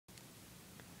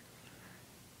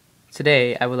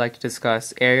Today, I would like to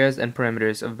discuss areas and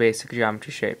perimeters of basic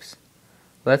geometry shapes.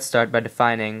 Let's start by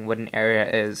defining what an area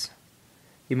is.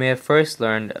 You may have first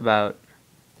learned about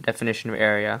the definition of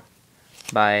area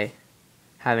by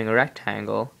having a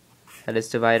rectangle that is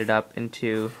divided up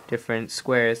into different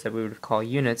squares that we would call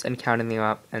units and counting them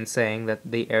up and saying that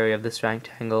the area of this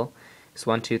rectangle is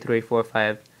 1, 2, 3, 4,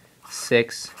 5,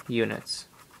 6 units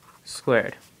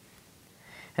squared.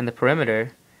 And the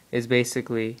perimeter is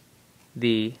basically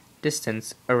the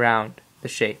distance around the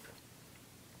shape.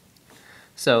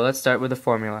 So let's start with a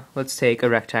formula. Let's take a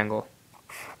rectangle.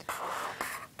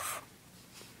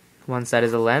 One side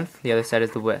is the length, the other side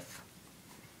is the width.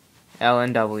 L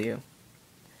and W.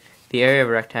 The area of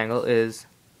a rectangle is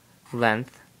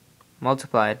length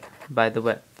multiplied by the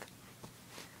width.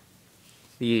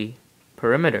 The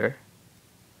perimeter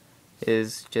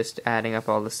is just adding up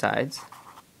all the sides,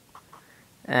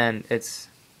 and it's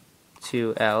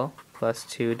 2L plus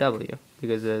 2W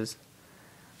because there's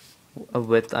a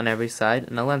width on every side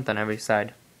and a length on every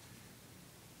side.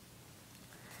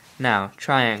 Now,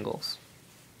 triangles.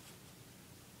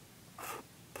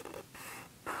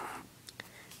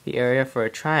 The area for a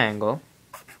triangle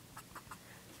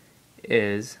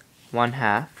is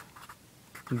 1/2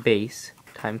 base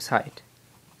times height.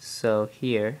 So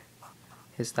here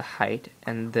is the height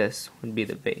and this would be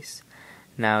the base.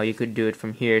 Now you could do it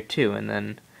from here too, and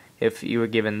then if you were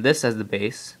given this as the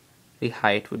base, the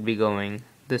height would be going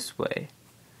this way,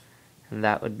 and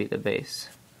that would be the base.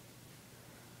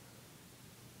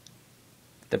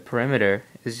 The perimeter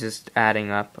is just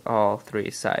adding up all three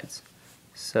sides.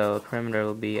 So perimeter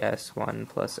will be S1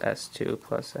 plus S2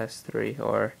 plus S3,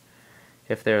 or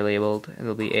if they're labeled,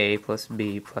 it'll be A plus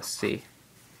B plus C.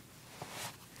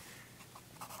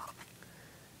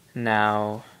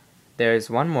 Now, there's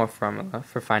one more formula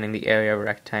for finding the area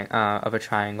of a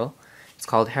triangle. It's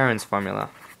called Heron's formula.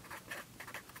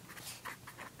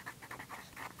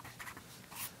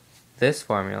 This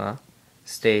formula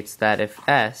states that if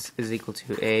S is equal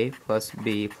to A plus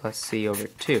B plus C over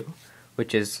 2,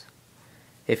 which is,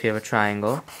 if you have a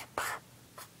triangle,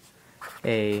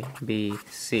 A, B,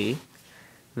 C,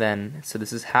 then, so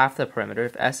this is half the perimeter.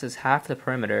 If S is half the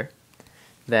perimeter,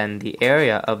 then the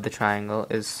area of the triangle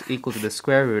is equal to the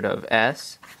square root of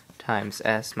S times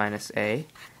S minus A,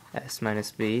 S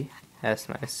minus B, S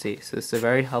minus C. So this is a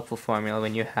very helpful formula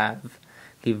when you have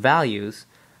the values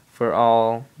for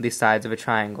all the sides of a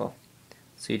triangle.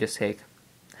 So you just take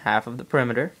half of the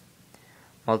perimeter,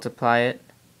 multiply it,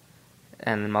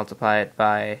 and then multiply it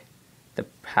by the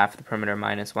half the perimeter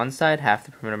minus one side, half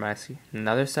the perimeter minus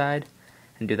another side,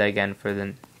 and do that again for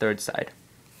the third side.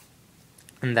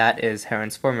 And that is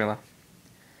Heron's formula.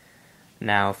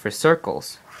 Now for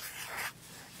circles,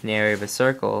 the area of a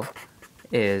circle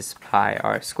is pi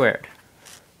r squared.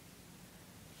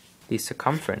 The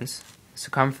circumference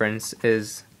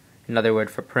is another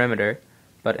word for perimeter,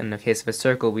 but in the case of a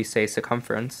circle we say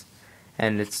circumference,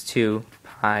 and it's 2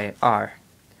 pi r.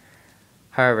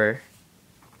 However,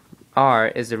 r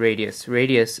is the radius.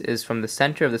 Radius is from the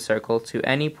center of the circle to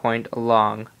any point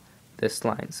along this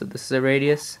line. So this is a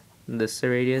radius, this is a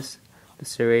radius,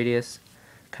 this is a radius,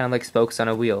 kind of like spokes on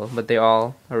a wheel, but they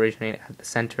all originate at the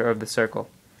center of the circle.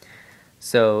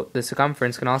 So the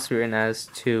circumference can also be written as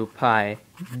 2 pi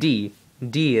d.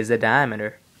 D is the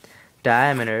diameter.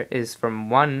 Diameter is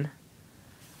from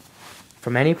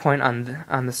any point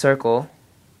on the circle,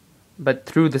 but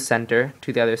through the center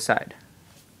to the other side.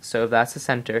 So if that's the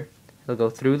center, it'll go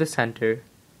through the center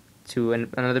to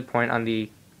another point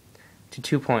to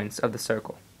 2 points of the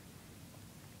circle.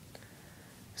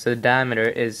 So the diameter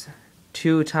is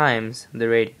 2 times the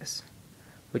radius,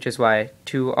 which is why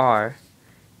 2r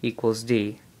equals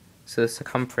d. So the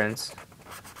circumference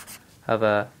of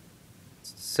a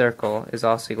circle is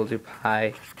also equal to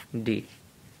pi d.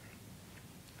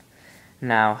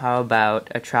 Now, how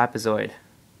about a trapezoid?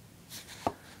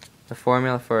 The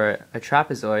formula for a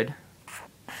trapezoid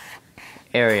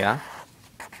area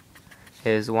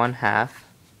is 1/2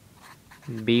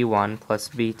 b1 plus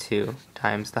b2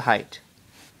 times the height.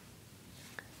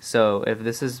 So if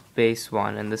this is base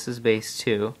 1 and this is base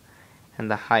 2 and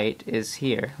the height is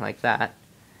here like that,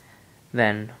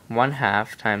 then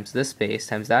 1/2 times this base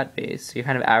times that base, so you're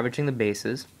kind of averaging the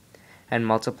bases and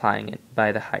multiplying it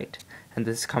by the height. And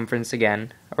the circumference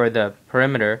again, or the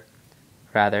perimeter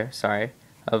rather,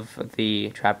 of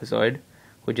the trapezoid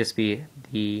would just be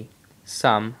the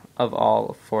sum of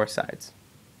all 4 sides.